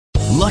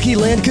Lucky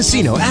Land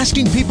Casino,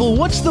 asking people,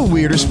 what's the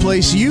weirdest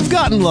place you've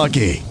gotten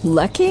lucky?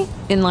 Lucky?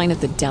 In line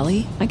at the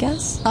deli, I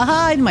guess?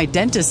 Aha, in my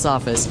dentist's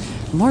office.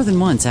 More than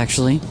once,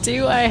 actually.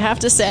 Do I have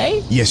to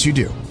say? Yes, you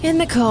do. In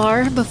the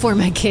car before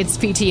my kids'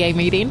 PTA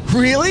meeting.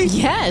 Really?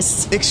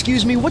 Yes.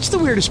 Excuse me, what's the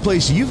weirdest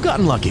place you've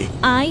gotten lucky?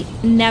 I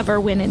never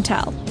win and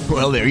tell.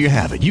 Well, there you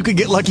have it. You can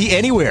get lucky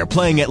anywhere,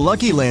 playing at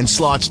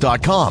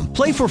LuckyLandSlots.com.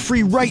 Play for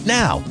free right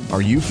now.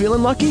 Are you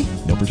feeling lucky?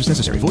 No purchase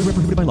necessary. Void where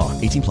prohibited by law.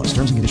 18 plus.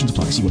 Terms and conditions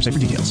apply. See website for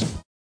details.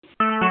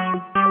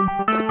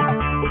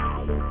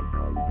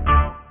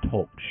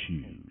 Talk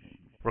shoes.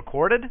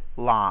 Recorded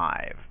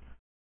live.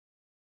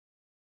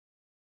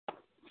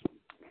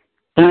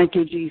 Thank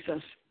you,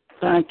 Jesus.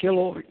 Thank you,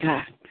 Lord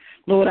God.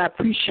 Lord, I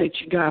appreciate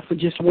you, God, for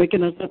just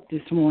waking us up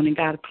this morning,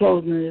 God,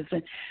 closing us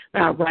in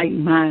our right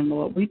mind,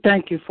 Lord. We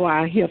thank you for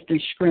our health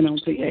and strength on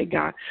today,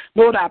 God.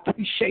 Lord, I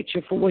appreciate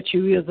you for what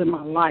you is in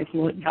my life,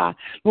 Lord God.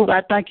 Lord,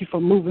 I thank you for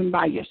moving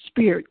by your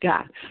spirit,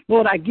 God.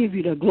 Lord, I give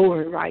you the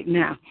glory right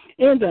now.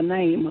 In the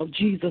name of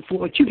Jesus,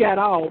 Lord, you got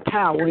all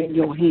power in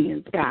your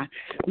hands, God.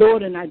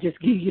 Lord, and I just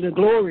give you the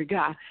glory,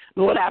 God.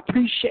 Lord, I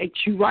appreciate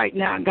you right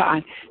now,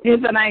 God.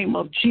 In the name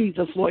of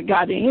Jesus, Lord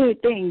God, and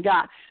anything,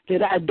 God,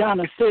 that I done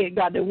or said,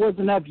 God, that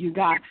wasn't of you,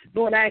 God.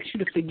 Lord, I ask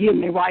you to forgive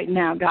me right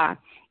now, God.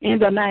 In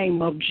the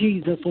name of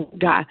Jesus, Lord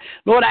God.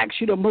 Lord, I ask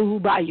you to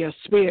move by your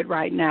spirit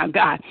right now,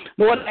 God.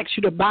 Lord, I ask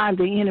you to bind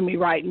the enemy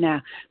right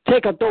now.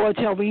 Take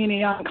authority over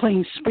any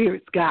unclean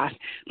spirits, God.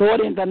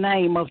 Lord, in the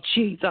name of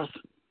Jesus.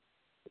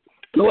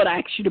 Lord, I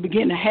ask you to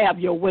begin to have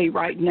your way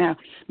right now.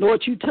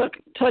 Lord, you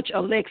touch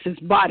Alexis'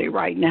 body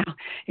right now.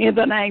 In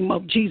the name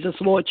of Jesus,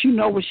 Lord, you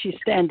know what she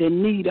stands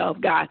in need of,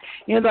 God.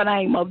 In the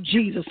name of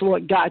Jesus,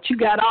 Lord God, you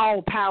got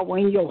all power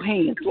in your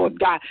hands, Lord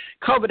God.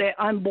 Cover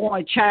that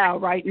unborn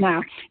child right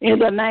now. In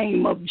the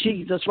name of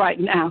Jesus right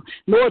now.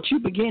 Lord, you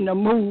begin to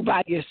move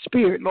by your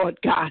spirit, Lord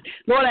God.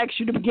 Lord, I ask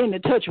you to begin to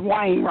touch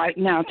Wayne right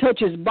now. Touch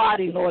his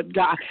body, Lord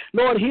God.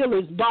 Lord, heal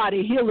his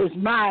body, heal his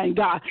mind,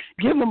 God.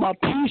 Give him a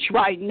peace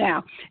right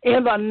now.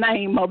 In the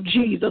name of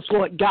Jesus,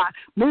 Lord God.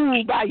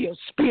 Move by your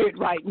spirit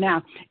right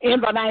now. In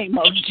the name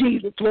of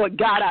Jesus, Lord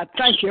God, I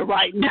thank you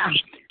right now.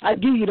 I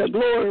give you the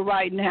glory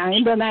right now.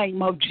 In the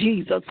name of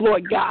Jesus,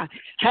 Lord God.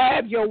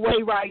 Have your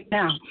way right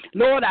now.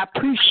 Lord, I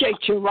appreciate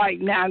you right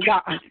now,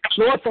 God.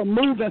 Lord, for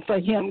moving for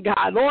him,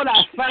 God. Lord,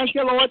 I thank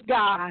you, Lord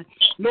God.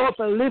 Lord,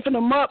 for lifting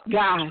him up,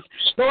 God.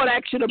 Lord, I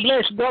ask you to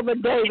bless Brother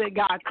David,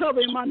 God.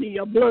 Cover him under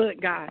your blood,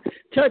 God.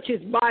 Touch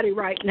his body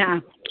right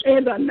now.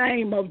 In the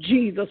name of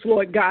Jesus,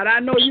 Lord God. I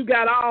know you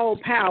got all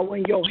power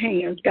in your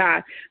hands,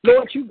 God.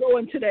 Lord, you go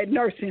into that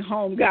nursing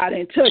home, God,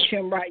 and touch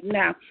him right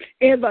now.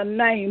 In the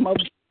name of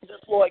Jesus,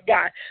 Lord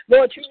God.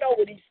 Lord, you know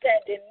what he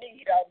stands in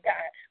need of,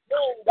 God.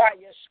 Move by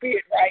your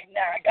spirit right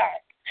now, God.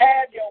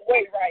 Have your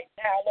way right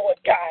now, Lord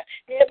God.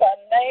 In the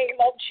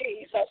name of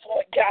Jesus,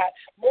 Lord God.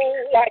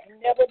 Move like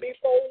never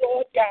before,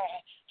 Lord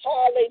God.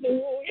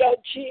 Hallelujah,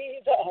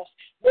 Jesus.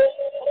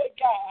 Lord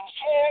God,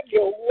 have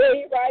your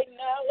way right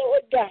now,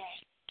 Lord God.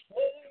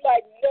 Move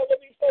like never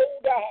before,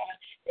 God.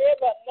 In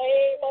the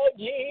name of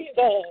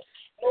Jesus.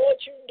 Lord,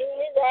 you do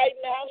it right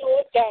now,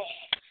 Lord God.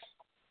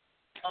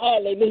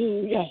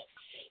 Hallelujah.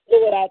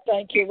 Lord, I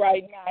thank you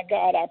right now,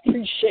 God. I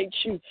appreciate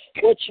you,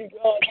 what you're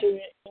going to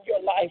in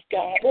your life,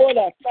 God. Lord,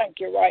 I thank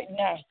you right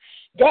now.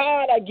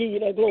 God, I give you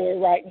the glory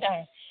right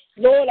now.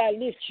 Lord, I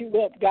lift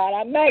you up, God.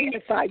 I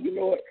magnify you,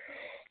 Lord.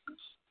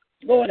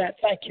 Lord, I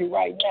thank you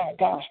right now,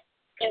 God.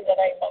 In the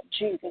name of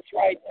Jesus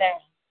right now.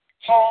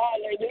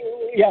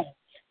 Hallelujah.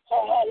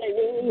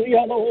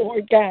 Hallelujah,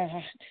 Lord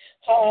God.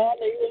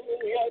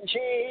 Hallelujah,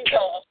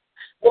 Jesus.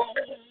 Lord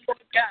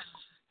God.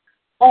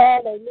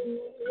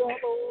 Hallelujah,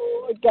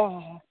 Lord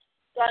God.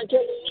 Thank you,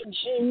 Lord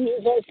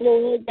Jesus,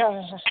 Lord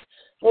God.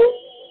 Lord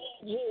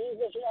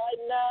Jesus,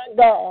 right now,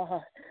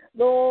 God.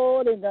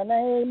 Lord, in the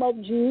name of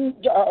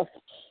Jesus.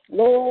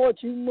 Lord,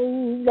 you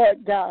move,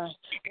 Lord God.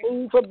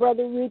 Move for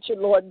Brother Richard,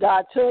 Lord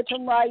God. Touch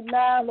him right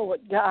now,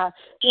 Lord God.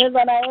 In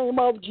the name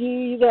of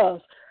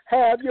Jesus.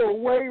 Have your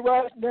way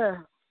right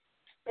now.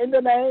 In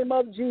the name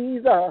of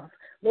Jesus.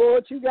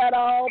 Lord, you got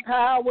all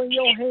power in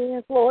your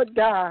hands, Lord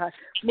God.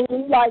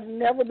 Move like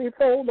never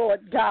before,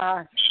 Lord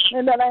God.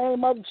 In the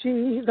name of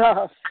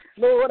Jesus.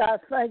 Lord, I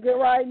thank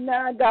you right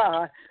now,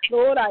 God.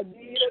 Lord, I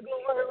give you the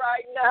glory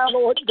right now,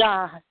 Lord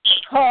God.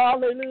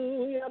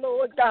 Hallelujah,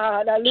 Lord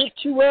God. I lift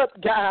you up,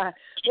 God.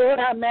 Lord,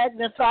 I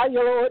magnify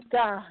you, Lord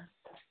God.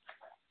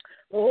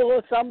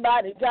 Oh,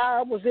 somebody,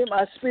 God, was in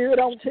my spirit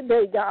on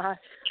today, God.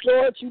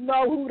 Lord, you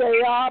know who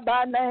they are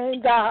by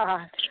name,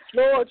 God.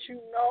 Lord, you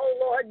know,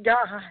 Lord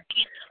God.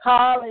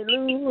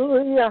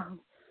 Hallelujah.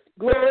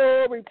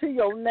 Glory to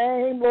your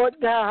name, Lord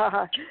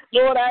God.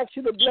 Lord, I ask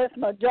you to bless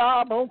my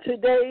job on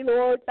today,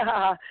 Lord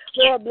God.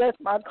 Lord, bless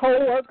my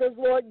co-workers,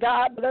 Lord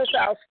God. Bless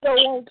our store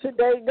on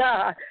today,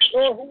 God.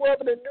 Lord,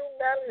 whoever the new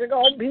manager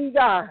going to be,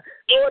 God.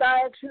 Lord,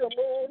 I ask you to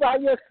move by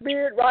your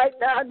spirit right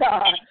now,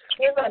 God.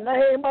 In the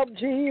name of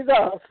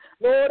Jesus,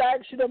 Lord, I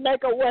ask you to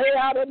make a way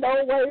out of no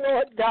way,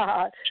 Lord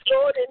God.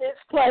 Lord, in this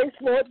place,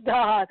 Lord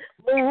God,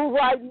 move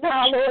right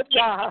now, Lord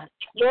God.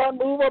 Lord,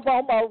 move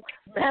upon my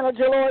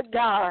manager, Lord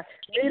God.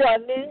 Meet our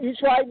needs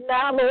right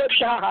now, Lord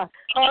God.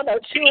 On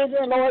the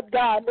children, Lord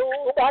God.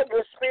 Move by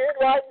your spirit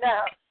right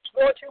now.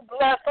 Lord, you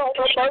bless on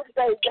her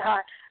birthday, God.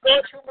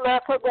 Lord, you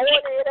bless her going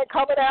in and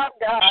coming out,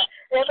 God.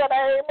 In the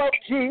name of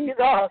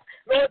Jesus.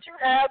 Lord, you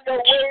have your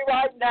way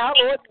right now,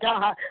 Lord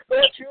God.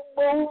 Lord, you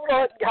move,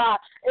 Lord God.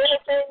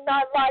 Anything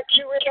not like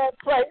you in that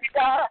place,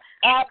 God,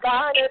 I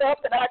bind it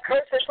up and I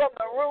curse it from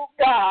the root,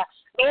 God.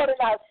 Lord, and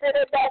I send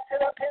it back to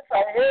the pits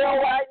of hell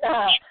right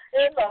now.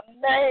 In the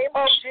name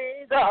of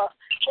Jesus.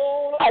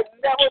 Move like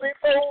never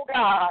before,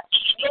 God.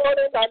 Lord,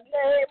 in the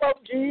name of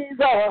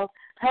Jesus.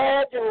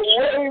 Have your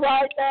way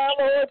right now,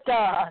 Lord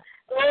God.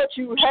 Lord,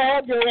 you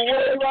have your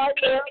way right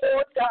now,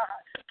 Lord God.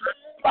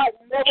 Like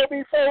never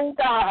before,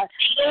 God.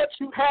 Lord,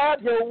 you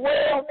have your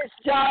way on this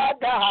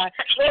job, God.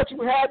 Lord,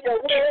 you have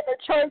your way in the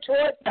church,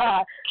 Lord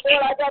God.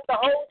 Lord, I got the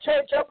whole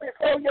church up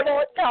before you,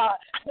 Lord God.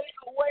 Make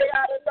a way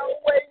out of no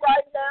way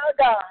right now,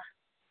 God.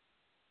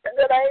 In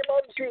the name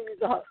of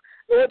Jesus.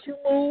 Lord, you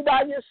move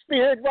by your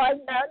spirit right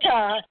now,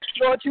 God.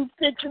 Lord, you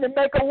fix it and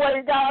make a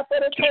way, God, for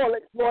the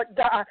toilets, Lord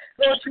God.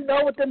 Lord, you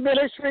know what the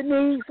ministry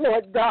needs,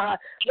 Lord God.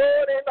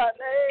 Lord, in the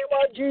name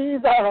of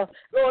Jesus,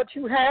 Lord,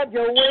 you have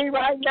your way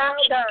right now,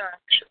 God.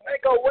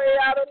 Make a way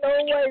out of no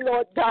way,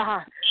 Lord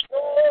God.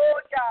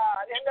 Lord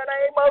God, in the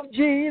name of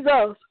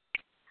Jesus.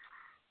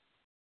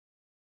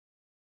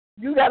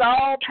 You got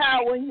all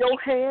power in your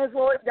hands,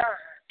 Lord God.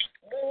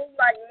 Move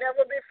like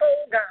never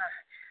before, God.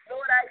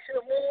 Lord, I ask you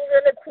to move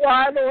in the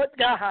choir, Lord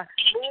God.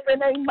 Move in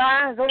their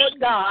minds, Lord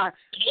God.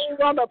 Move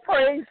on the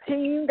praise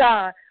team,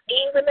 God.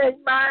 Move in their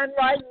mind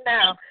right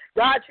now.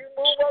 God, you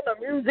move on the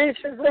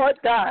musicians, Lord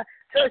God.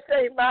 Touch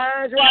their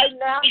minds right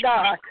now,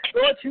 God.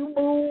 Lord, you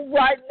move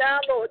right now,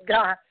 Lord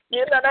God.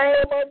 In the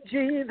name of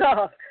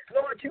Jesus.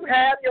 Lord, you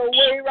have your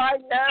way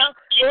right now.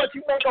 Lord,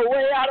 you make a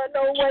way out of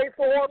no way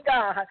for them,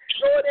 God.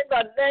 Lord, in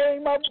the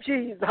name of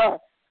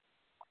Jesus.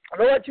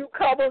 Lord, you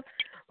cover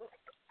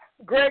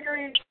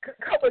Gregory,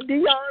 cover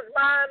Dion's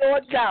mind,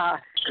 Lord God.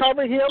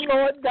 Cover him,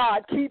 Lord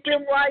God. Keep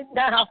him right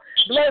now.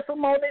 Bless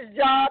him on his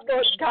job,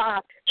 Lord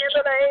God. In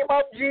the name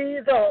of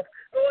Jesus.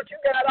 Lord, you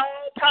got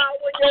all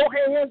power in your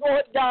hands,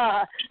 Lord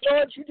God.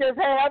 Lord, you just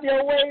have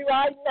your way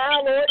right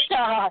now, Lord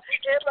God.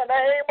 In the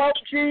name of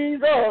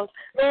Jesus.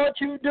 Lord,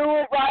 you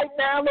do it right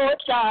now, Lord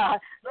God.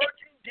 Lord,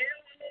 you deal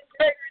with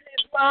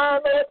Gregory's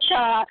mind, Lord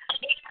God.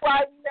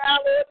 Right now,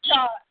 Lord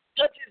God.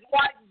 Touch his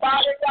white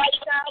body right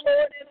now,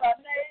 Lord, in the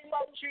name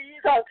of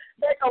Jesus.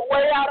 Make a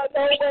way out of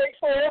no way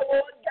for her,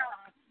 Lord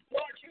God.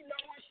 Lord, you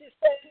know what she's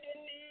standing in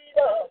need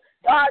of.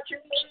 God, you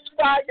move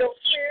by your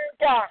spirit,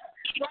 God.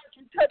 Lord,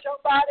 you touch her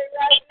body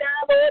right now,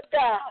 Lord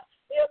God.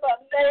 In the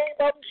name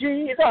of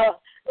Jesus.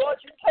 Lord,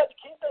 you touch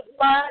Keitha's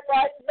mind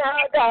right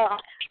now, God.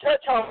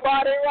 Touch her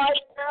body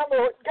right now,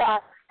 Lord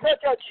God. Touch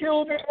her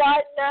children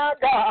right now,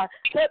 God.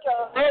 Touch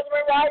her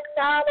husband right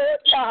now,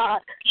 Lord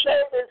God.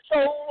 Save his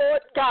soul,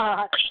 Lord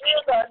God.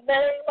 In the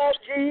name of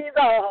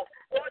Jesus.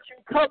 Lord, you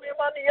cover him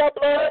under your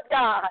blood,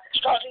 God.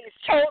 Because he's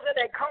chosen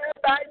and called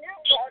by you,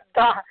 Lord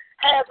God.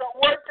 Has a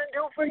work to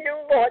do for you,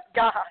 Lord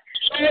God.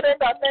 Lord, in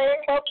the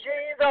name of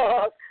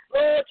Jesus.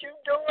 Lord, you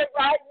do it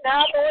right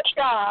now, Lord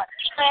God.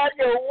 Have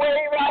your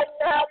way right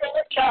now,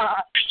 Lord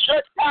God.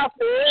 Touch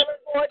Pastor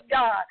Evans, Lord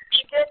God.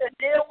 Begin to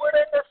deal with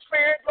it in the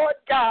spirit, Lord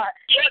God.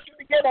 Let you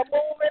begin to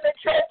move in the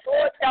church,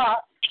 Lord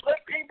God.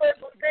 Put people in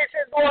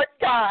positions, Lord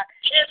God.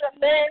 In the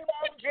name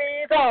of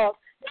Jesus.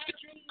 Lord,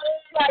 you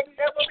move like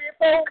never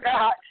before,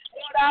 God.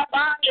 Lord, I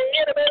bind the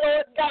enemy,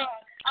 Lord God.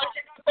 I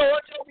take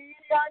authority over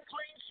any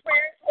unclean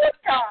spirits, Lord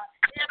God.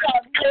 In the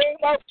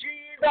name of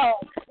Jesus.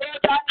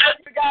 Lord, I know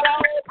you got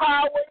all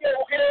power in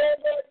your hand,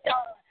 Lord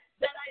God.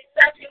 That ain't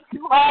nothing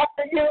too hard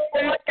for you,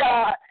 Lord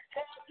God.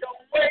 Have your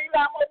way,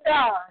 Lamb of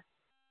God.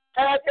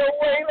 Have your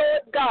way,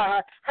 Lord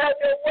God. Have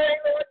your way,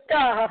 Lord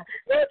God.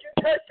 Lord, you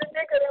touch the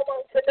nigga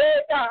on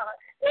today, God.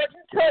 Lord,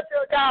 you touch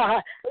her,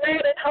 God.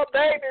 Lord, and her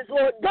babies,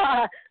 Lord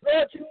God.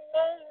 Lord, you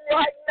move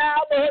right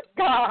now, Lord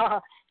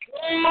God.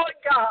 Lord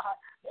God.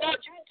 Lord,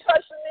 you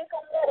touch the nigga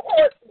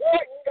on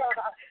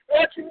God.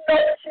 Lord, you know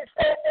that she's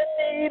standing in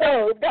need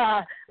of,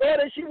 God. Lord,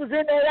 if she was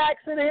in that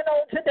accident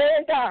on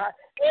today, God.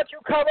 Lord, you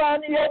cover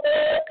under your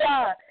name,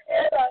 God.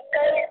 In the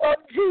name of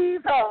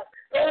Jesus.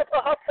 Lord,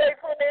 for her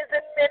faithfulness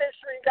in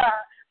ministry,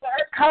 God. For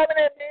her coming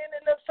and being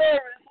in the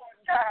service, Lord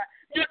God.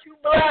 Lord, you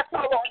bless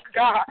her, Lord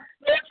God.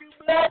 Lord, you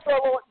bless her,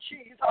 Lord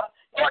Jesus.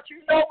 Lord,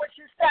 you know what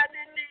she's standing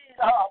in need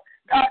of.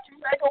 God, you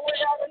make a way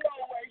out of no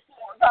way for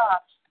her,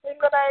 God. In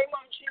the name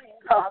of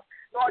Jesus.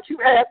 Lord, you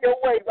have your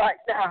way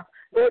right now.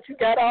 Lord, you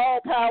got all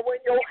power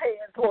in your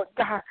hands, Lord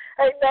God.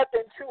 Ain't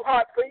nothing too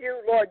hard for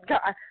you, Lord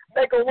God.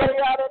 Make a way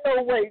out of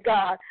no way,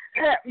 God.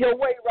 Have your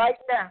way right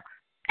now.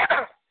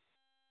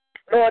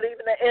 Lord,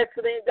 even the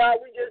accident, God,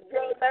 we just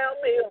drove down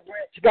Mill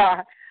Branch,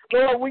 God.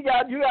 Lord,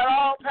 you got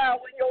all power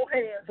in your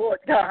hands, Lord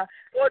God.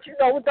 Lord, you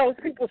know what those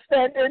people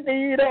stand in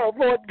need of,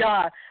 Lord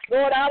God.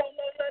 Lord, I don't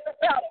know nothing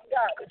about them,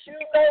 God, but you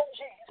know,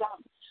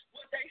 Jesus,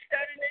 what they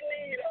standing in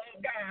need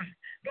of, God.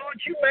 Lord,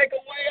 you make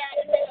a way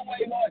out of no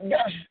way, Lord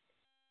God.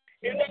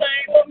 In the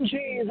name of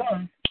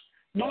Jesus,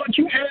 Lord,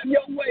 you have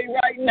your way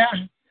right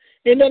now.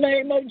 In the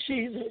name of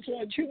Jesus,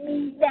 Lord, you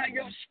move by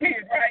your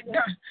spirit right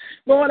now.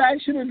 Lord, I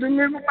ask you to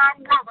deliver my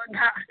brother,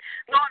 God.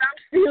 Lord, I'm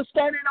still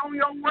standing on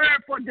your word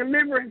for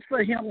deliverance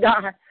for him,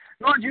 God.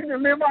 Lord, you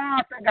deliver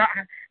Arthur,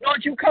 God. Lord,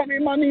 you cover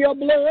him under your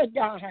blood,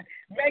 God.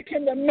 Make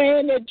him the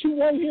man that you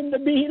want him to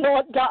be,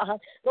 Lord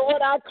God.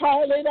 Lord, I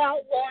call it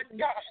out, Lord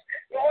God.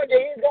 Lord,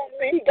 he's going to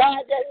be,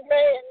 God, that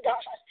man,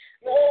 God.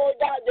 Lord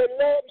God, that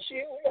loves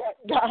you, Lord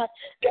God,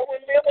 that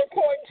will live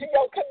according to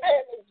your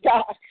commandments,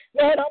 God.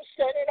 Lord, I'm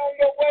standing on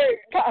your word,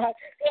 God.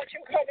 Lord,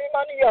 you cover him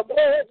under your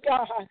blood,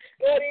 God.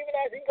 Lord, even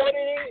as he go to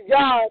these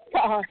jobs,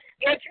 God,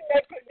 Lord, you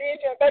make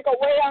provision, make a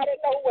way out of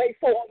no way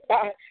for him,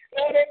 God.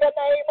 Lord, in the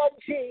name of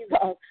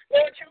Jesus,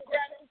 Lord, you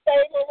grant him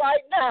favor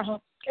right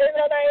now. In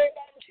the name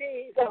of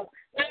Jesus,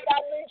 Lord, I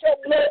need your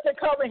blood to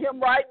cover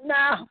him right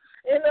now.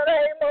 In the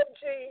name of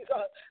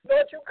Jesus,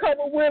 Lord, you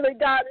cover Willie,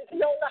 God, as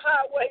he on the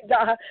highway,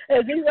 God,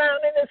 as he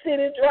round in the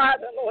city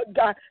driving, Lord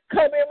God.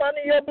 Cover him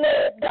under your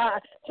blood, God.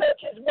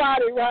 Touch his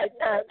body right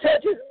now.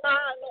 Touch his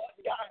mind,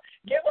 Lord God.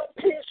 Give him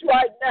peace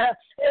right now.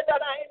 In the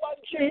name of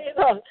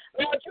Jesus,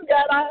 Lord, you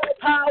got all the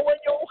power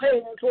in your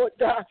hands, Lord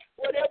God.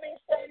 Whatever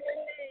he's standing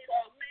in need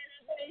of, meet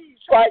his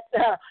needs right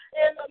now.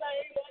 In the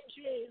name of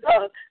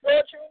Jesus,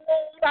 Lord, you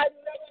move like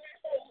never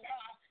before,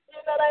 God.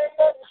 In the name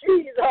of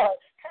Jesus,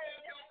 have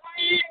your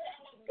way,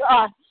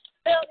 God.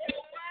 Have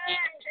your way,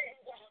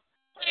 Jesus.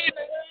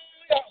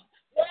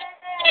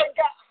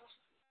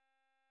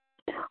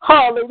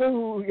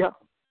 Hallelujah.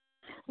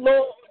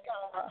 Lord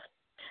God.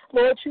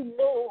 Lord, you move,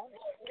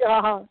 Lord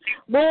God.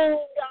 Move,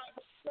 God.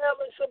 Smell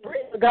and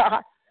Sabrina,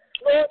 God.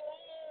 Lord,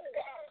 move,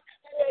 God.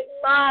 In their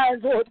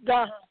minds, Lord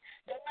God.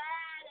 The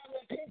mind of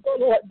the people,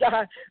 Lord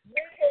God.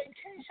 Me and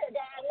Keisha,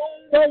 God.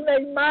 Move on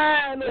their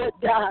mind, Lord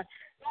God.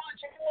 Lord,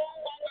 you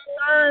move on the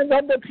minds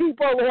of the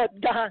people, Lord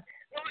God.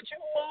 Lord, you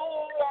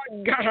move,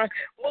 Lord God.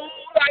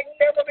 Move like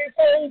never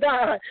before,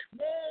 God.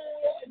 Move,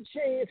 Lord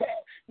Jesus.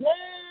 Move,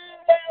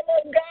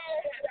 Lord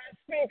God. I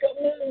speak of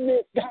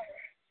movement, God.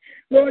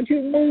 Lord,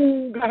 you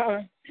move,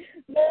 God.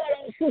 Lord,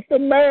 on Sister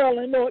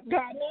Marilyn, Lord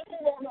God.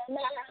 Move on her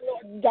mind,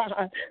 Lord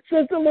God.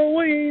 Sister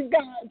Louise,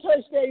 God.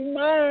 Touch their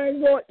minds,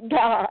 Lord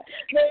God.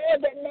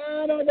 Lord, the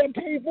mind of the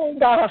people,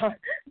 God.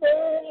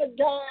 Lord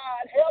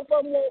God, help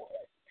them, Lord.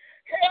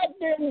 Help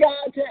them,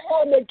 God, to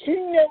have the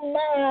kingdom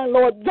mind,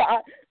 Lord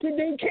God, to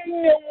do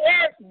kingdom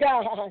work,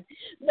 God.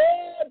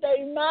 Lord,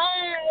 they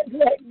minds,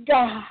 Lord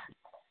God.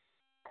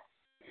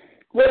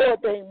 Lord,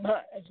 they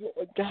minds,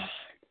 Lord God.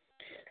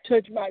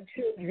 Touch my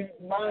children's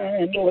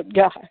mind, Lord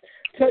God.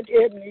 Touch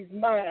Ebony's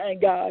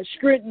mind, God.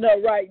 Straighten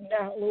her right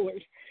now,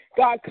 Lord.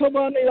 God, come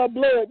under your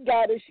blood,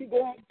 God, as she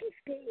goes off to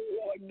school,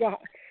 Lord God.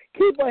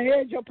 Keep a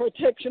hedge of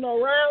protection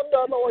around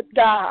her, Lord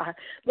God.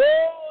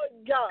 Lord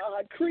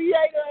God, create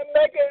her and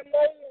make her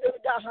mold,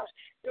 God.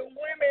 The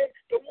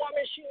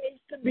woman she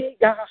needs to be,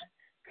 God.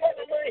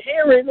 Cover her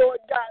hearing,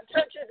 Lord God.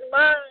 Touch his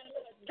mind,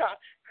 Lord God.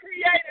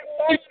 Create and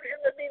mold him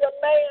to be the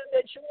man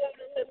that you want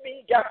him to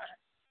be, God.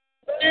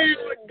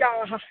 Lord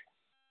God,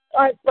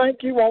 I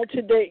thank you on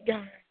today,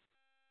 God.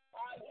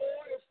 I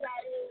glorify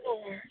you,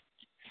 Lord.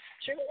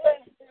 You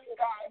bless him,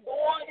 God. Go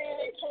on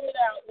in and come it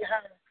out,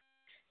 God.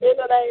 In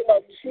the name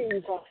of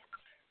Jesus.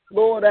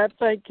 Lord, I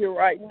thank you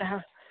right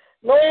now.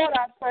 Lord,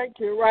 I thank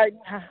you right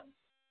now.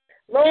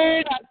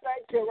 Lord, I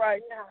thank you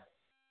right now.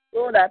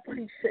 Lord, I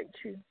appreciate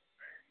you.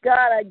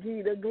 God, I give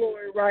you the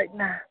glory right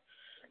now.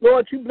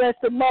 Lord, you bless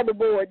the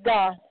motherboard,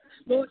 God.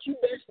 Lord, you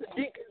bless the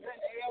deacons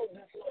and the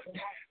elders, Lord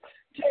God.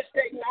 Touch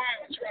their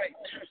minds right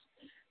now.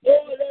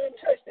 Lord, let them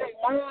touch their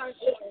minds,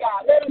 Lord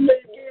God. Let them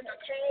begin to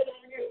call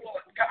on you,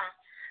 Lord God.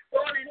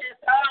 Lord, in this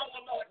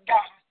hour, Lord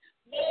God.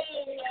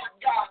 Lord, Lord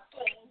God,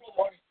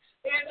 Lord,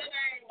 in the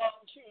name of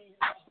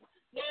Jesus.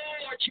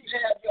 Lord, you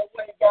have your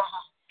way,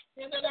 God.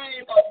 In the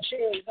name of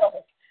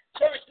Jesus.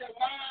 Touch the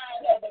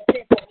mind of the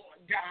people,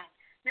 Lord God.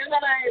 In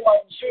the name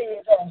of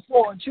Jesus,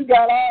 Lord, you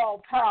got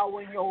all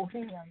power in your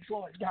hands,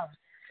 Lord God.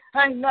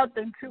 Ain't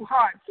nothing too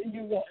hard for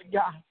you, Lord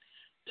God.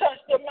 Touch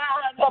the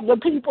minds of the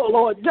people,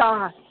 Lord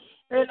God.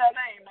 In the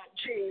name of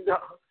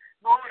Jesus.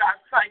 Lord, I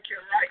thank you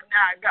right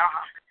now,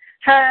 God.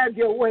 Have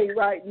your way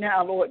right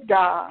now, Lord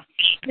God.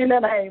 In the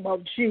name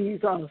of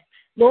Jesus.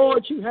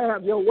 Lord, you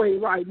have your way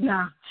right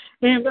now.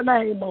 In the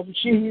name of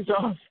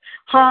Jesus.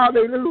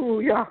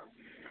 Hallelujah.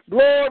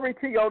 Glory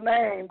to your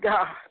name,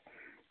 God.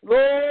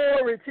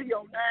 Glory to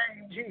your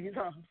name,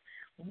 Jesus.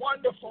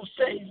 Wonderful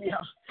Savior.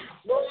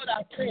 Lord,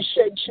 I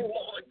appreciate you,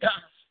 Lord God.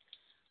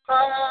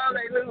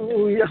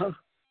 Hallelujah.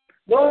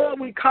 Lord,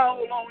 we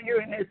call on you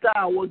in this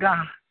hour,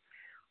 God.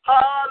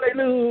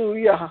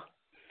 Hallelujah.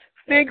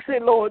 Fix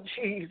it, Lord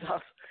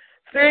Jesus.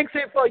 Fix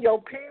it for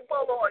your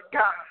people, Lord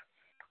God.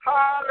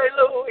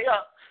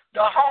 Hallelujah.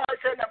 The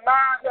hearts and the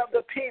minds of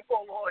the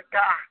people, Lord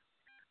God.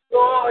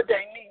 Lord,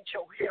 they need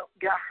your help,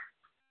 God.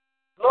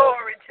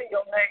 Glory to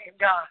your name,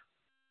 God.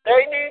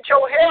 They need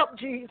your help,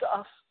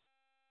 Jesus.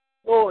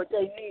 Lord,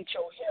 they need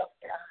your help,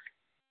 God.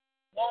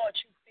 Lord,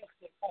 you fix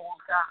it for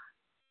them, God.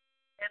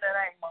 In the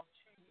name of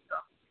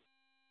Jesus.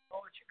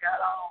 Lord, you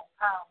got all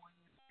power in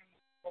your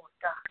feet, Lord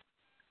God.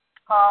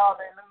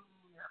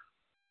 Hallelujah.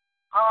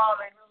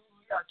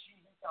 Hallelujah,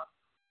 Jesus.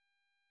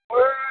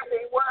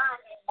 Worthy,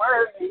 worthy,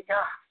 worthy,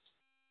 God.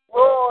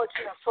 Lord,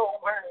 you're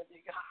so worthy,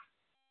 God.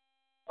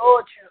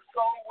 Lord, you're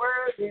so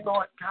worthy,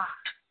 Lord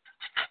God.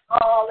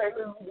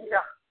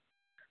 Hallelujah.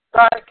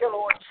 Thank you,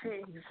 Lord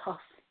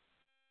Jesus.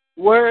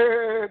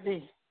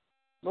 Worthy.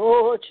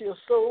 Lord, you're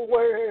so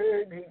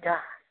worthy, God.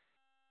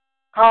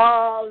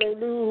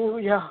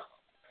 Hallelujah.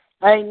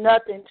 Ain't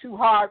nothing too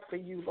hard for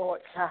you,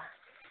 Lord God.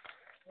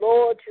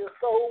 Lord, you're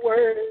so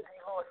worthy,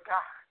 Lord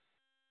God.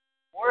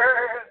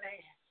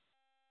 Worthy.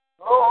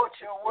 Lord,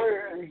 you're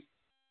worthy.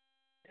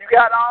 You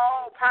got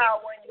all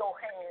power in your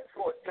hands,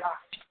 Lord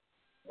God.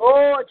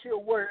 Lord, you're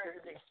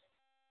worthy.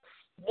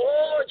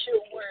 Lord,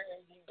 you're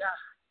worthy,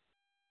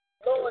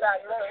 God. Lord, I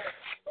love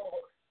you,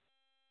 Lord.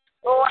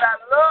 Lord, I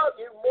love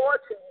you more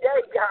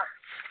today, God.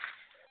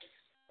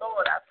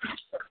 Lord, I appreciate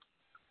you.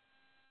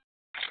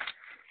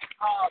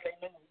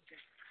 Hallelujah.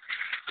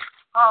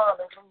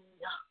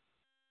 Hallelujah.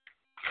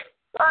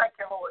 Thank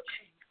you, Lord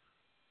Jesus.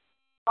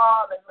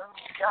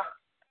 Hallelujah.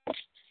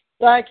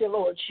 Thank you,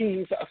 Lord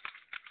Jesus.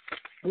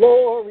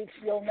 Glory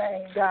to your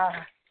name, God.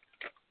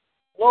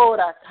 Lord,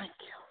 I thank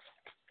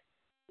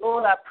you.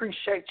 Lord, I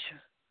appreciate you.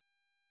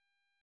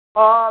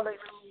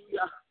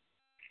 Hallelujah.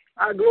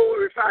 I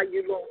glorify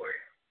you, Lord.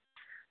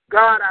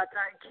 God, I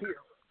thank you.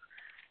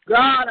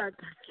 God, I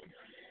thank you.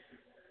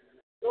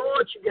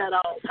 Lord, you got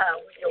all power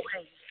in your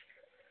hands.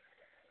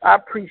 I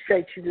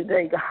appreciate you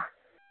today, God.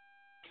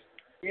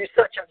 You're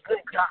such a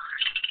good God.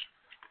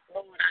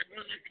 Lord, I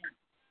love you.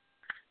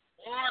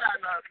 Lord, I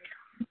love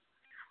you.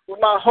 With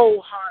my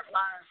whole heart,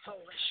 mind, soul,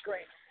 and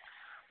strength.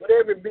 With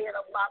every being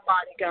of my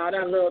body, God,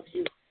 I love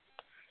you.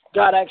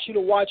 God, I ask you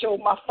to watch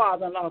over my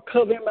father-in-law.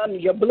 Cover him under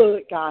your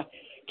blood, God.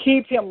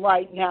 Keep him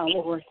right now,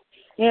 Lord.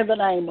 In the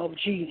name of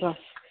Jesus.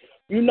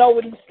 You know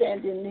what he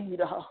stands in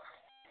need of.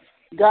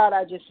 God,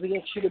 I just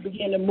want you to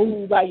begin to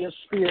move by your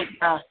spirit,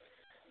 God.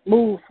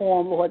 Move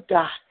for him, Lord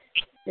God.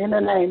 In the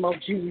name of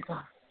Jesus.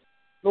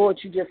 Lord,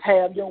 you just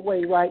have your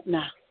way right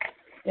now.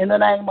 In the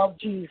name of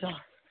Jesus.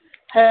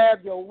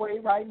 Have your way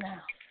right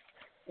now.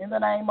 In the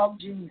name of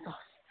Jesus.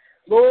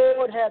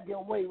 Lord, have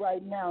your way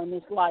right now in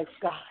this life,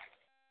 God.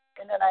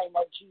 In the name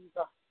of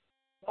Jesus.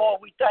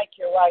 Lord, we thank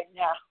you right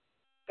now.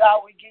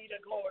 God, we give you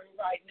the glory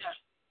right now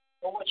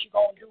for what you're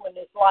going to do in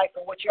this life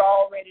and what you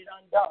already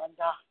done, God.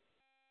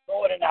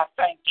 Lord, and I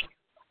thank you.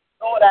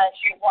 Lord, I ask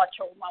you to watch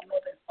over my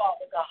mother and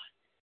father, God.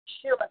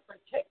 Shield and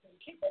protect them.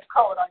 Keep them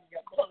covered under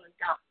your blood,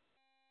 God.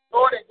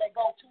 Lord, as they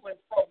go to and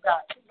fro,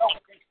 God, you know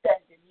what they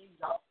stand in need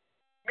of.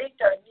 Meet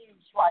their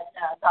needs right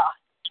now, God.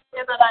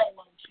 In the name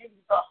of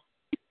Jesus.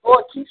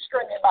 Lord, keep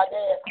strengthening my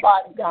dad's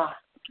body, God.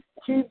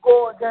 Keep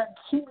going, God.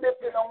 Keep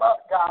lifting them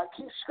up, God.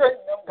 Keep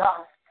strengthening them,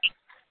 God.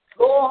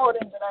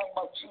 Lord, in the name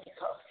of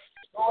Jesus.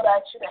 Lord,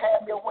 I ask you to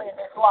have your way in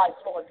this life,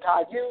 Lord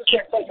God. Use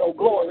him for your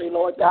glory,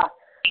 Lord God.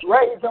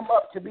 Raise him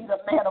up to be the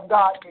man of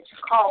God that you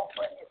call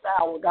for in this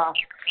hour, God.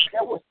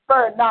 That will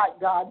spur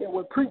not, God. That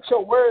will preach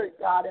your word,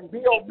 God, and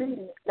be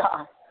obedient,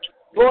 God.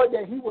 Lord,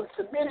 that he will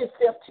submit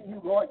himself to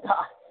you, Lord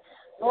God.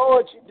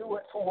 Lord, you do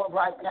it for him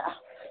right now.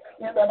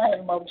 In the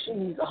name of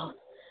Jesus.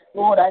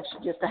 Lord, I ask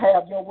you just to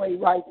have your way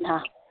right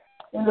now.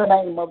 In the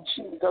name of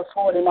Jesus,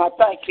 Lord, and I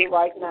thank you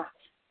right now.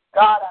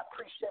 God, I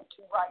appreciate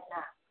you right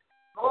now.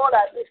 Lord,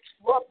 I lift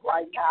you up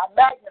right now. I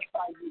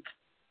magnify you,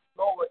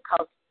 Lord,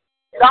 because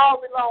it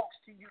all belongs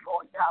to you,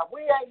 Lord God.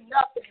 We ain't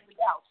nothing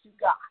without you,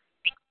 God.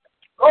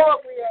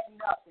 Lord, we ain't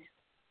nothing.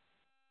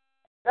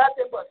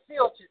 Nothing but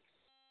filters,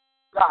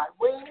 God.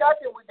 We ain't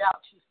nothing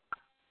without you.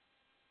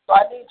 So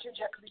I need you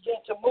just to begin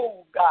to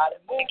move, God,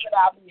 and move in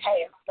our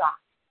behalf, God.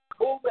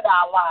 Move in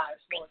our lives,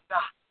 Lord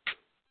God.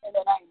 In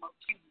the name of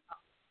Jesus.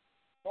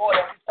 Lord,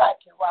 we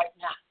thank you right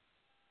now.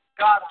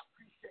 God, I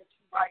appreciate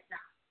you right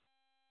now.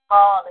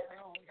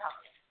 Hallelujah.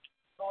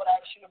 Lord, I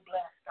ask you to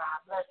bless,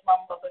 God. Bless my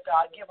mother,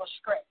 God. Give her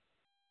strength.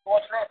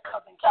 Lord, bless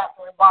Cousin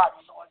Catherine's body,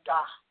 Lord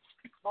God.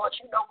 Lord,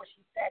 you know what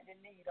she stands in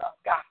need of,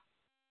 God.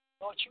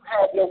 Lord, you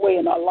have your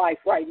way in her life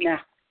right now.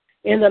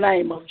 In the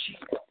name of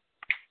Jesus.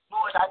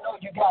 Lord, I know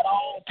you got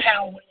all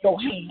power in your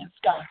hands,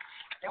 God.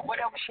 And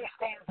whatever she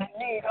stands in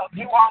need of,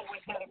 you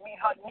always going to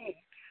meet her need.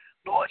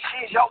 Lord,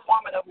 she's your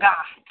woman of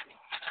God.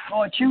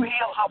 Lord, you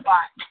heal her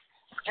body.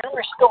 You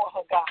restore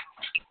her, God.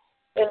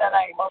 In the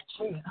name of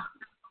Jesus.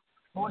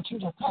 Lord, you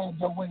just have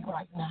your way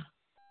right now.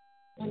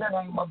 In the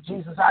name of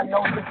Jesus. I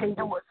know you can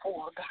do it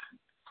for her, God.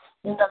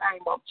 In the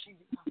name of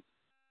Jesus.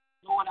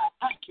 Lord, I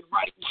thank you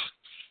right now.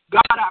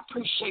 God, I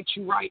appreciate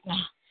you right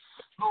now.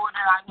 Lord,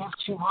 and I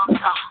lift you up,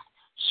 God.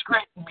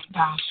 Strengthen me,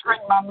 God.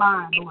 Strengthen my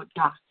mind, Lord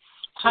God.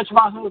 Touch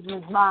my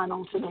husband's mind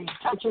on today.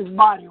 Touch his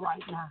body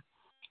right now.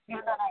 In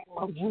the name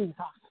of Jesus.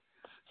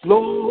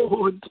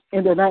 Lord,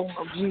 in the name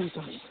of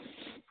Jesus.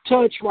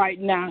 Touch right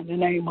now in the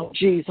name of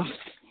Jesus.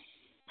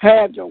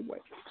 Have your way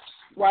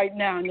right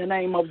now in the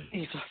name of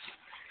Jesus.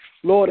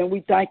 Lord, and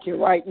we thank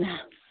you right now.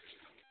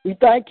 We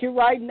thank you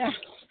right now.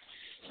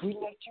 We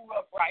lift you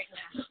up right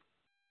now.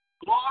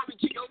 Glory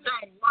to your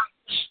name right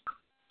now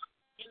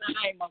in the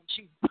name of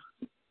Jesus.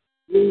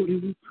 Lord,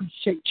 and we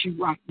appreciate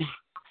you right now.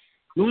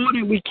 Lord,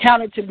 and we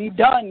count it to be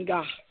done,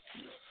 God.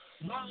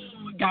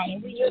 Lord, God,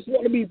 and we just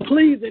want to be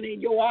pleasing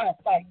in your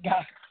eyesight,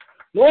 God.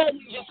 Lord,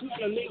 we just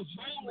want to live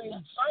holy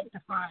and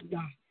sanctified,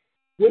 God,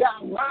 with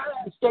our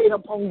mind stayed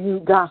upon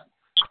you, God.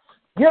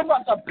 Give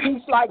us a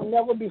peace like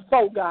never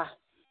before, God,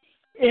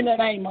 in the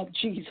name of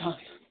Jesus.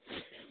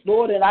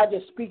 Lord, and I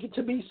just speak it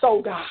to be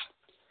so, God.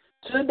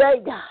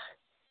 Today, God.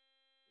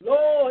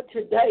 Lord,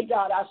 today,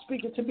 God, I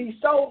speak it to be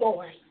so,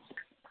 Lord.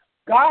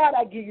 God,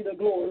 I give you the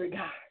glory,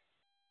 God.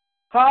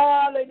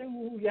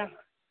 Hallelujah.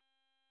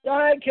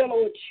 Thank you,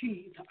 Lord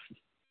Jesus.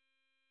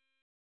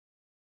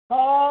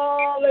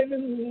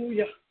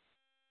 Hallelujah.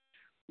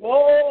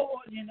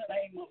 Lord, in the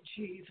name of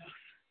Jesus.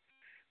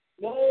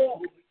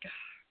 Lord,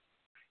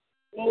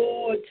 God.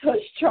 Lord,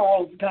 touch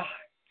Charles, God.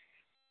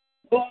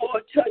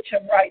 Lord, touch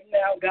him right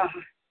now, God.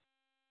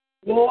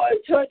 Lord,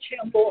 touch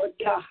him, Lord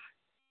God,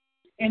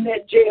 in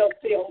that jail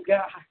cell,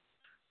 God.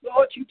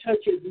 Lord, you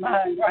touch his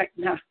mind right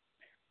now.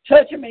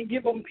 Touch him and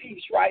give him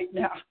peace right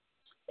now.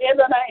 In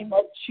the name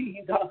of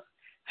Jesus,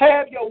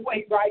 have your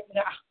way right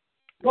now.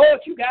 Lord,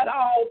 you got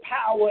all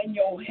power in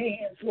your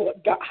hands,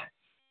 Lord God.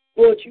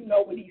 Lord, you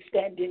know what he's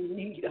standing in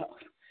need of.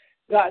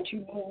 God,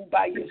 you move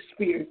by your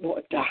spirit,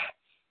 Lord God.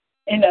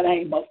 In the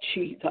name of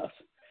Jesus.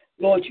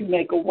 Lord, you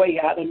make a way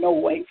out of no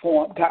way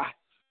for him, God.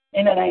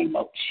 In the name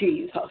of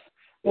Jesus.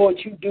 Lord,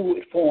 you do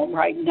it for him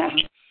right now.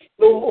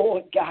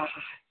 Lord God,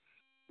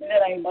 in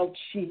the name of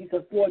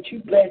Jesus. Lord, you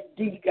bless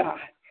thee, God.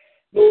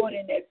 Lord,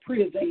 in that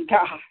prison,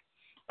 God.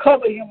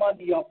 Cover him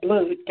under your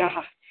blood,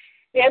 God.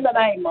 In the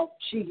name of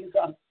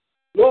Jesus.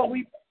 Lord,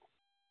 we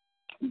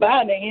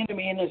bind the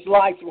enemy in his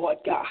life, Lord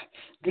God.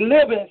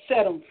 Deliver and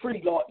set him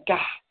free, Lord God.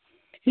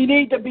 He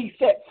needs to be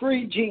set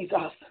free,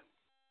 Jesus.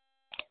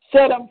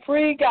 Set him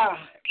free, God.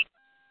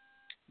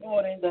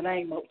 Lord, in the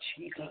name of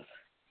Jesus.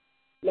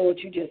 Lord,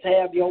 you just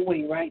have your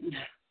way right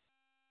now.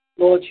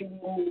 Lord, you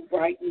move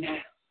right now.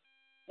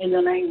 In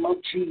the name of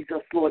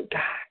Jesus, Lord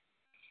God.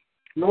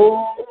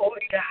 Lord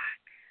God,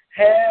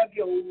 have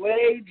your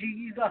way,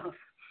 Jesus.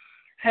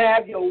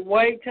 Have your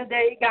way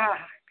today, God.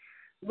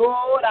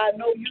 Lord, I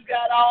know you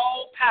got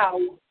all power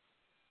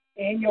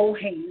in your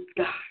hands,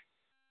 God.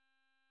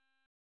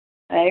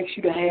 I ask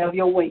you to have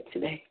your way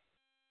today.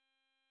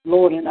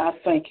 Lord, and I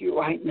thank you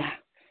right now.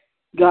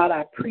 God,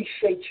 I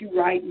appreciate you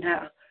right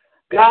now.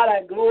 God,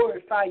 I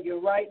glorify you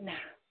right now.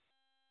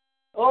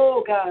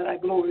 Oh, God, I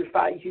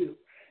glorify you.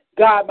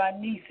 God, my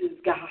nieces,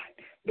 God.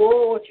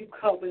 Lord, you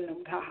cover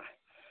them, God.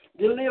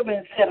 Deliver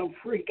and set them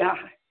free, God.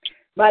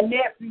 My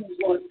nephews,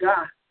 Lord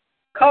God.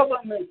 Cover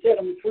them and set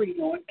them free,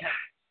 Lord God.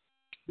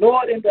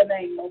 Lord, in the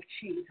name of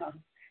Jesus.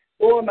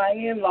 Lord, my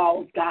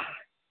in-laws, God.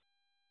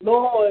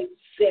 Lord,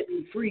 set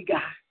them free,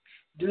 God.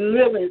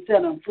 Deliver and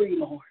set them free,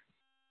 Lord.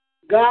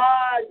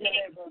 God,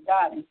 deliver,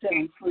 God, and set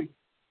them free.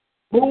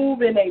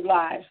 Move in their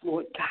lives,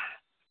 Lord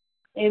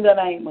God. In the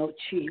name of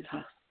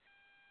Jesus.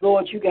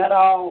 Lord, you got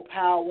all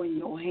power in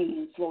your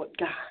hands, Lord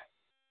God.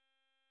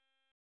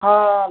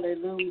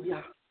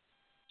 Hallelujah.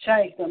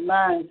 Change the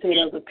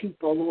mindset of the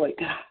people, Lord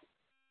God.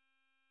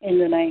 In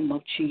the name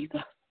of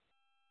Jesus.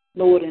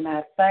 Lord, and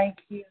I thank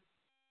you,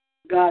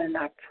 God, and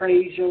I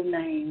praise your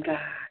name, God.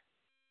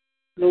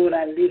 Lord,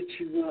 I lift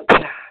you up,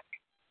 God.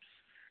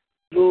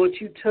 Lord,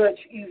 you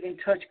even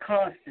touch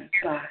Constance,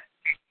 God.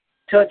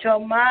 Touch her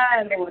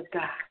mind, Lord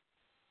God.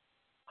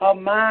 Her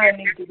mind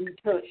needs to be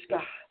touched,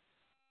 God.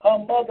 Her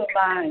mother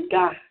mind,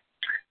 God.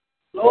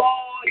 Lord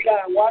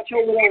God, watch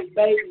over those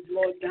babies,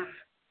 Lord God.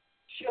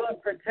 Shield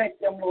and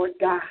protect them, Lord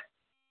God.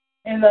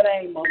 In the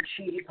name of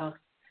Jesus.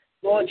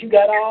 Lord, you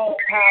got all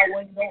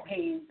power in your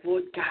hands,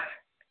 Lord God.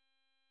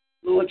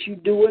 Lord, you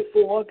do it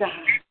for God.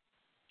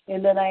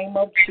 In the name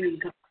of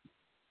Jesus.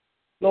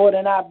 Lord,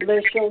 and I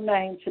bless your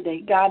name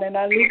today, God, and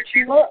I lift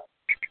you up.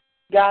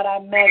 God, I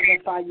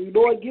magnify you.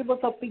 Lord, give us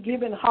a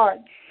forgiving heart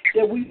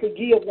that we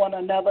forgive one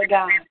another,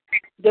 God.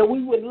 That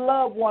we would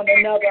love one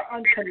another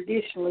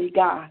unconditionally,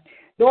 God.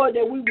 Lord,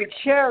 that we would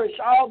cherish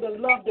all the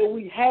love that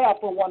we have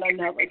for one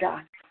another,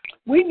 God.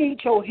 We need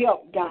your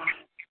help, God.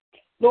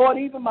 Lord,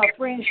 even my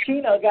friend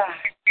Sheena, God.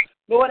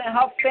 Lord, and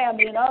her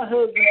family and her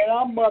husband and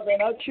her mother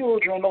and her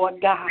children, Lord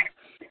God.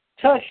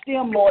 Touch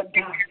them, Lord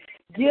God.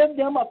 Give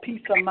them a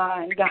peace of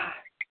mind, God.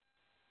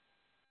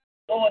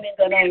 Lord, in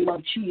the name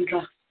of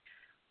Jesus.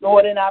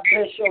 Lord, and I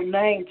bless your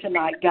name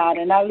tonight, God,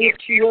 and I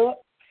lift you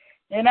up,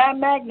 and I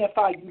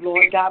magnify you,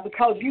 Lord God,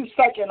 because you're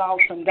such an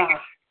awesome God.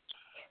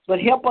 But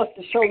help us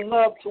to show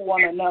love to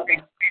one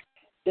another,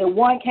 that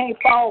one can't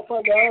fall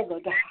for the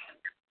other, God.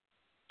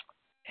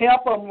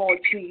 Help them, Lord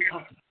Jesus.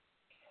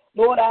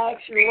 Lord, I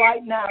ask you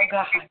right now,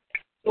 God.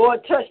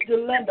 Lord, touch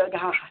Delinda,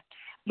 God.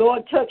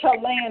 Lord, touch her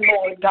land,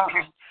 Lord God.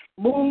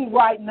 Move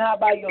right now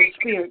by your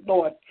spirit,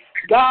 Lord.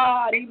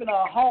 God, even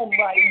a home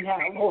right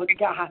now, Lord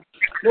God.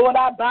 Lord,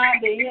 I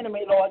bind the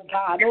enemy, Lord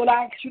God. Lord,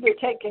 I ask you to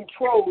take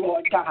control,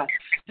 Lord God.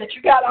 That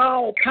you got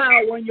all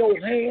power in your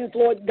hands,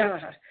 Lord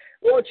God.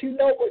 Lord, you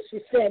know what she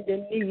stand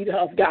in need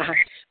of, God.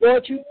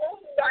 Lord, you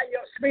move by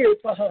your spirit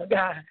for her,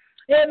 God.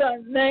 In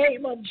the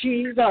name of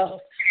Jesus.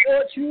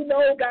 Lord, you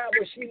know, God,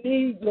 what she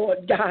needs,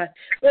 Lord God.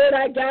 Lord,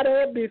 I got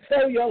her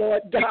before you,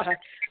 Lord God.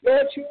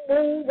 Lord, you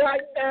move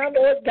right now,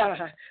 Lord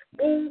God.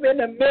 Move in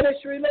the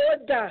ministry,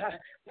 Lord God.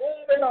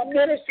 Move in our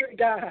ministry,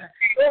 God.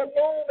 Lord,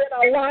 move in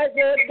our life,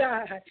 Lord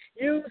God.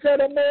 Use her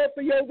the more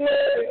for your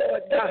glory,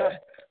 Lord God.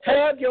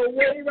 Have your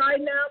way right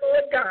now,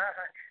 Lord God.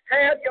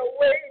 Have your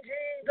way,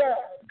 Jesus.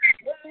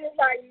 Move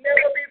like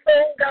never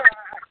before, God.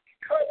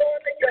 Come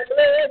on in your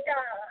blood,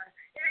 God.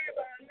 In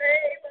the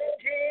name of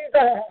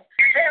Jesus.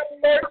 Have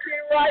mercy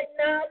right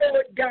now,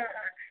 Lord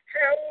God.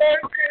 Have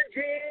mercy,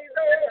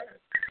 Jesus.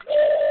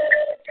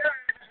 Lord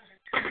God.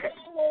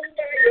 Move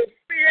by your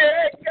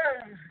spirit,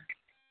 God.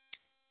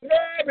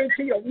 Glory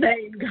to your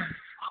name, God.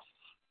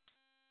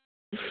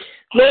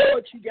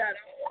 Lord, you got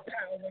all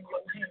power in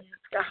your hands,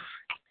 God.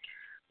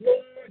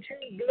 Lord,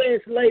 you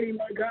bless Lady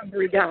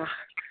Montgomery, God.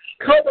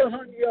 Cover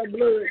her in your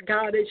blood,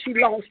 God, as she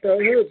lost her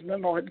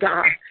husband, Lord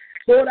God.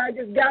 Lord, I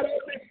just got on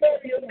before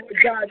you, Lord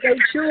God. They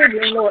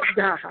children, Lord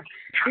God.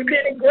 And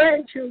many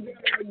grandchildren,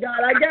 Lord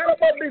God. I got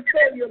them up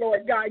before you,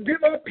 Lord God.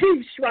 Give her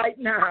peace right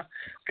now.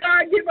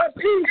 God, give her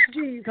peace,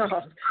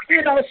 Jesus.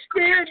 In her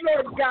spirit,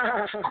 Lord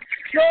God.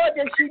 Lord,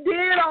 that she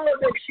did all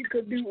that she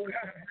could do,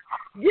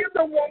 God. Give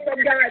the woman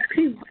of God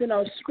peace in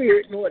her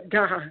spirit, Lord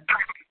God.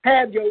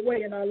 Have your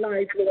way in our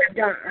life, Lord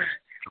God.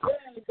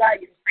 Move by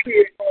your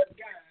spirit, Lord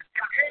God.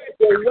 Have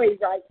your way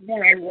right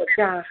now, Lord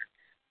God.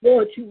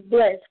 Lord, you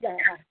bless,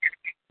 God.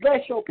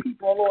 Bless your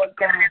people, Lord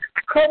God.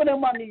 Cover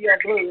them under your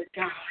blood,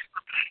 God.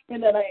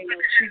 In the name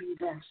of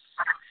Jesus.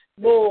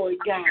 Lord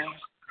God,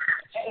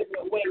 have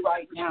your way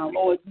right now,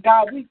 Lord.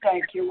 God, we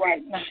thank you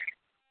right now.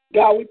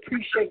 God, we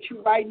appreciate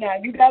you right now.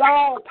 You got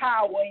all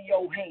power in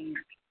your hands.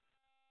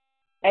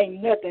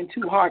 Ain't nothing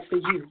too hard for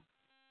you.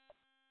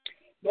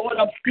 Lord,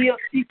 I'm still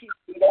seeking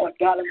you, Lord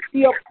God. I'm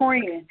still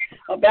praying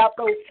about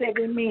those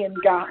 7 men,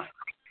 God.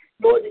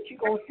 Lord, that you're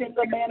going to send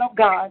the man of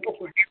God,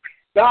 Lord.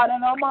 God,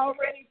 and I'm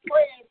already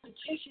praying,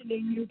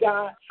 petitioning you,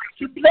 God,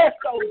 to bless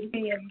those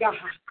men, God.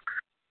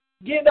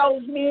 Give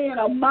those men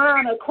a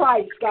mind of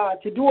Christ, God,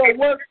 to do a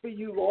work for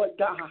you, Lord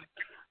God.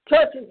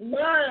 Touch the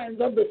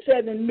minds of the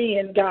 7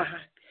 men, God.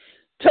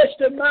 Touch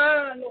the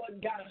mind,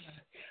 Lord God.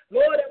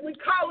 Lord, and we're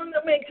calling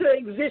them into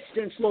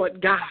existence,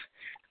 Lord God.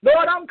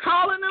 Lord, I'm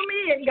calling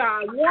them in,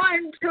 God.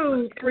 1,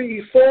 2,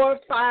 3, 4,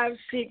 5,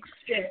 6,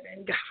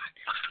 7, God.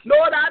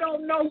 Lord, I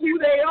don't know who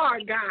they are,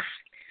 God.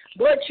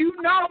 But you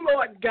know,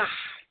 Lord God,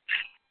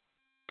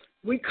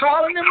 we're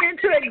calling them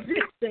into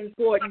existence,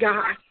 Lord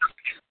God.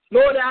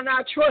 Lord, and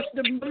I trust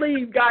and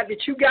believe, God,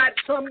 that you got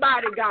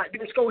somebody, God,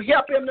 that's going to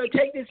help him to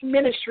take this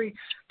ministry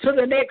to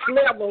the next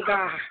level,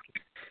 God,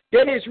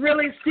 that is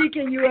really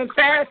seeking you and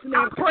fasting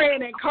and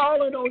praying and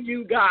calling on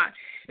you, God.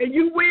 And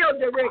you will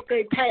direct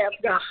their path,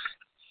 God.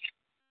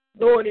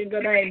 Lord, in the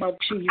name of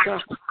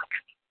Jesus.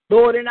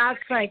 Lord, and I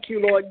thank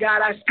you, Lord God.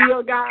 I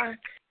still, God,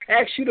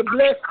 ask you to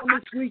bless them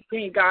this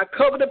weekend, God.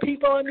 Cover the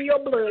people under your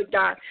blood,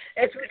 God.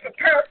 As we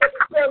prepare for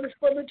the service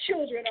for the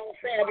children on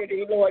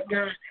Saturday, Lord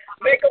God.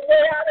 Make a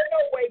way out of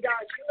no way,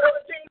 God. You know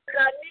the things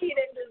that I need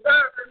and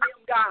desire from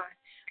them, God.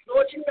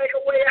 Lord, you make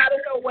a way out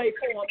of no way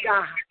for them,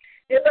 God.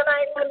 In the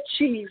name of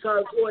Jesus,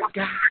 Lord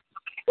God.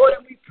 Lord,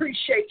 and we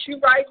appreciate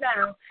you right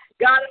now.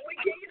 God, and we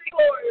give you the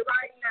glory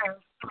right now.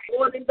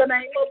 Lord, in the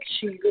name of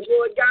Jesus,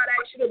 Lord God, I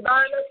ask you to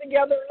bind us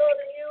together in love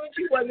and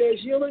unity. Where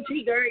there's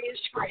unity, there is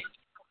strength.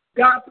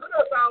 God, put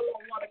us all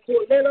on one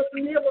accord. Let us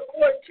live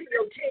according to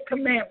your 10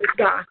 commandments,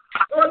 God.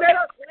 Lord, let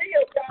us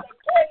live, God,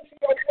 according to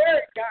your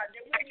word, God,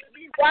 that we will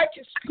be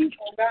righteous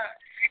people, God.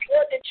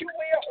 Lord, that you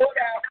will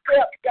order our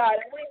steps,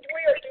 God, and we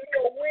will do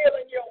your will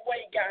and your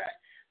way, God.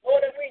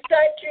 Lord, and we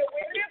thank you.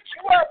 We lift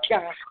you up,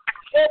 God.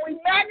 Lord, we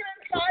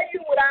magnify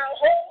you with our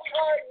whole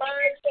heart,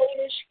 mind, soul,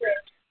 and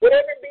strength.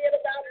 Whatever being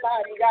of our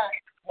body, God,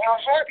 my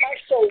heart, my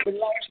soul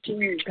belongs to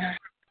you, God.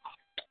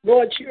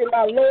 Lord, you're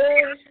my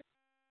Lord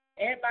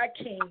and my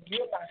King.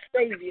 You're my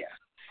Savior.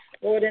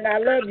 Lord, and I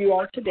love you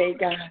on today,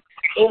 God.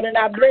 Lord, and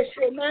I bless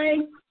your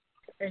name.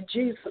 In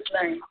Jesus'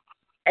 name,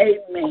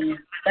 amen.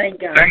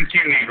 Thank God. Thank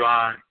you,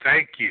 Yvonne.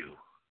 Thank you.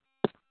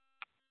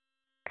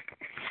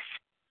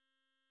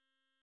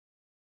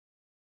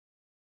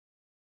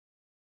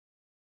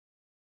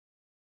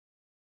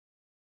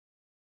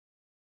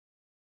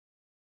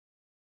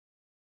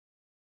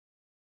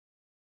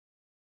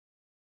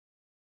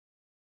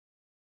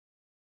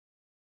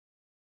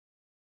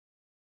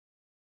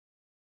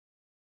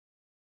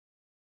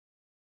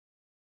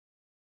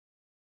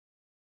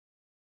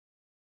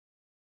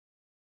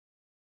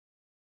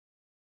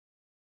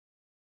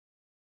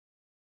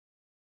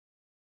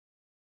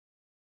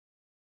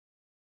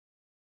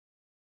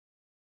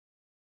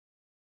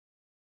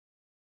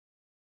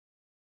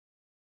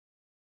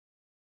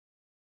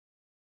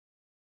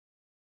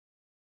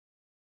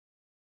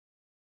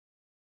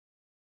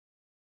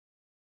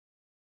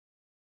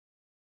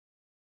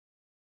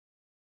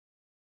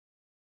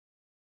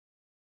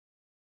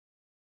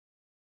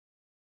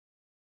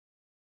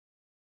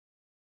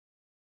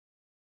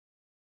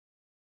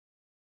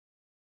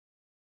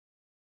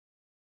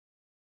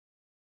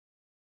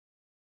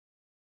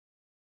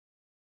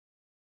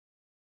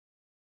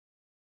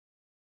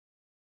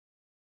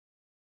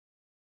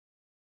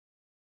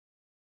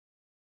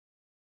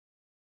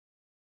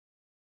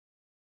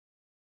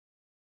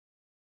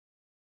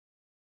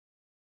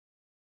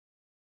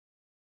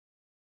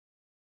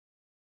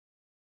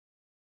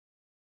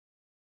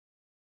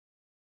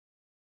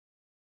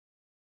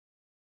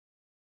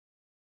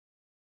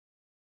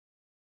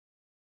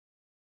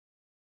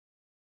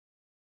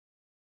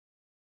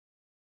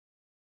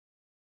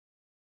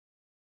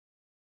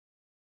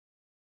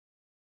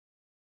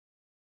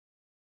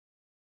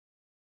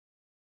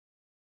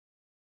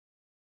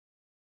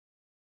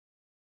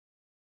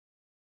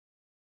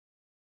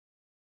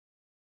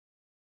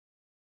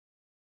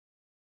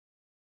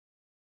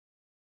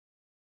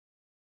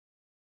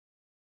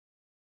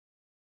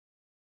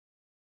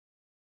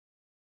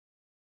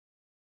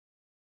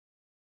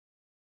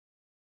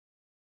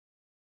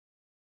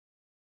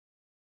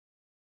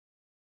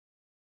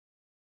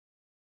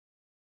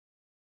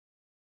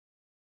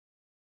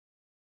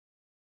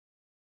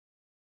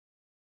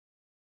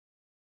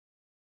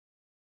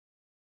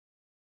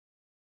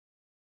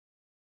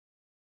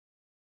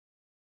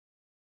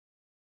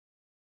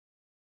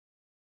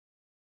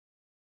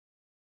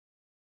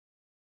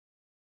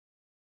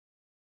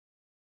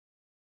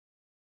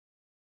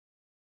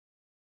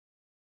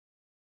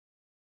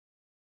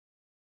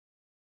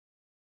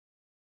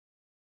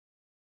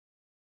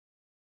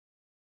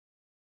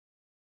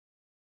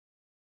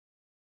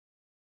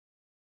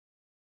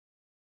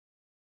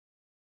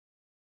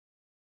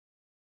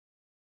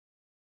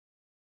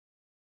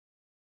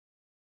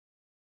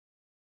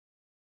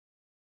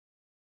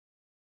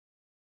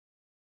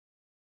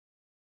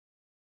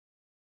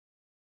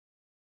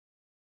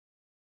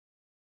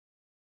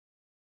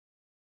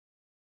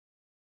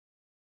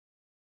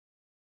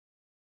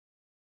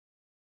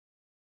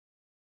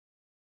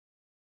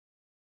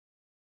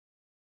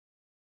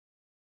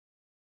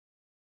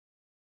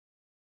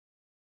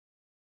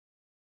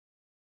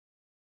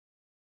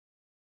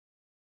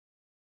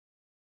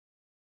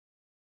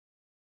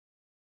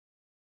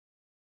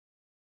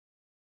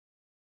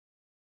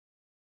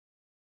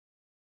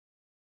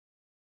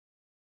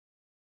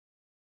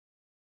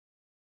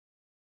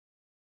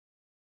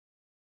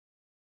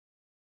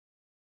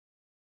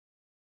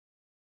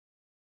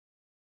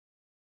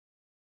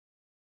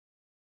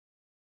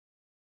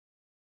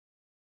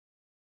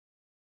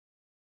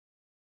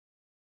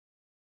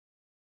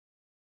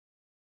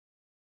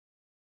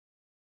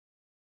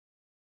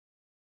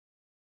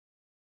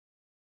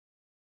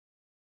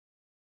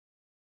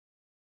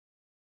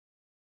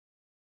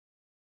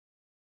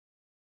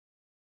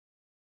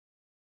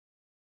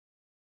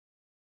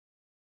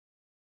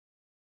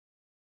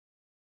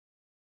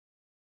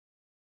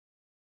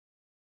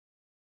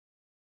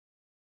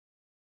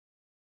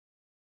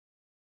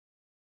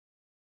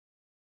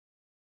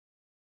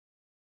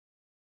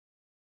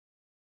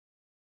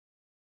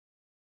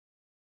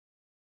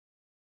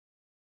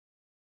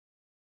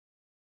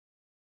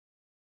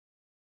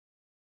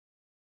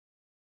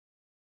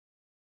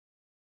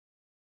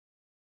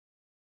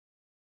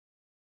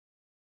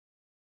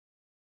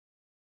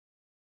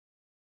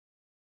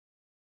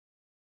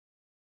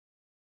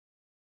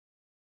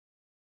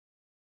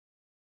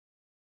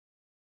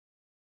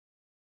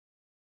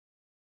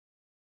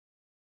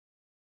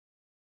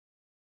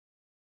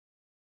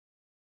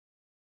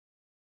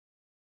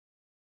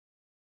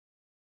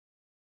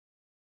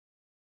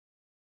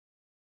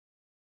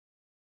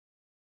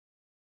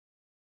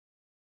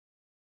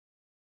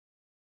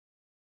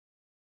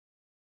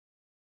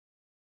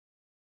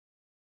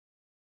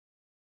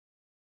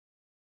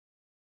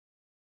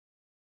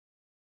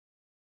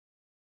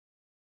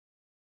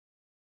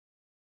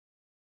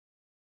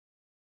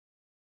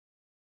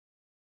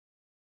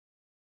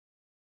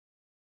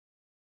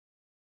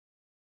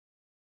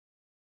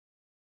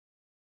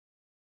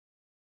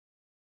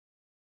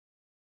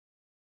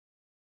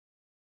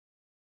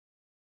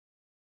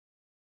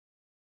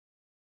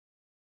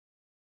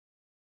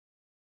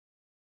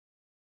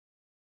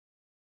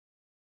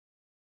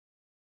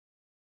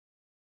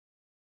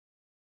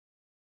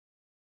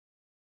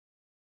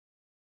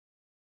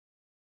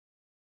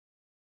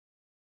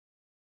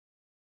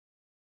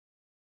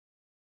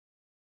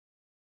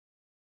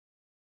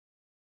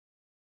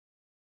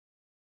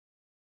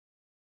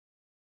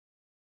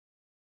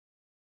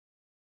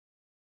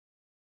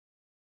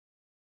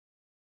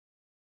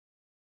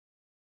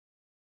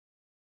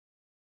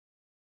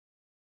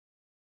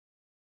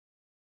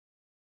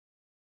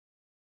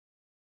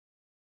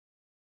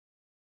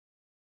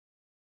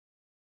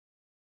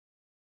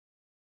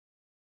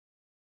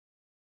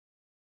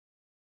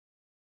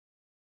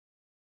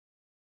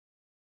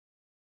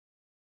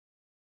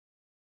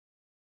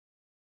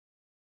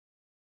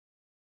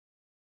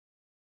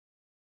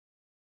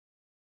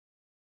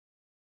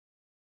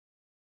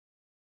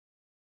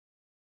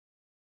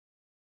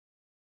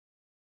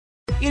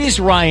 It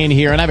is Ryan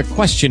here, and I have a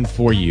question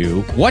for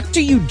you. What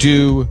do you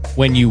do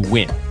when you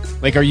win?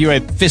 Like, are you a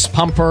fist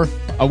pumper,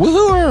 a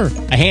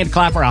woohooer, a hand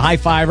clapper, a high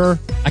fiver?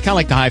 I kind of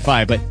like the high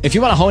five, but if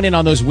you want to hone in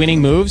on those winning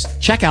moves,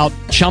 check out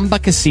Chumba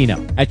Casino.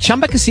 At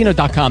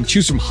ChumbaCasino.com,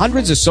 choose from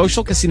hundreds of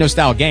social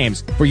casino-style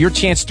games for your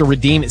chance to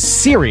redeem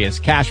serious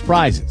cash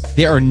prizes.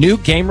 There are new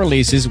game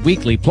releases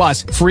weekly,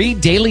 plus free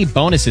daily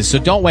bonuses. So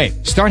don't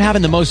wait. Start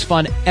having the most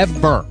fun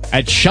ever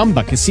at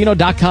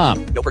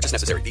ChumbaCasino.com. No purchase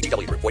necessary.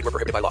 VGW. Void where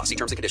prohibited by law. See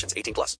terms and conditions. 18+.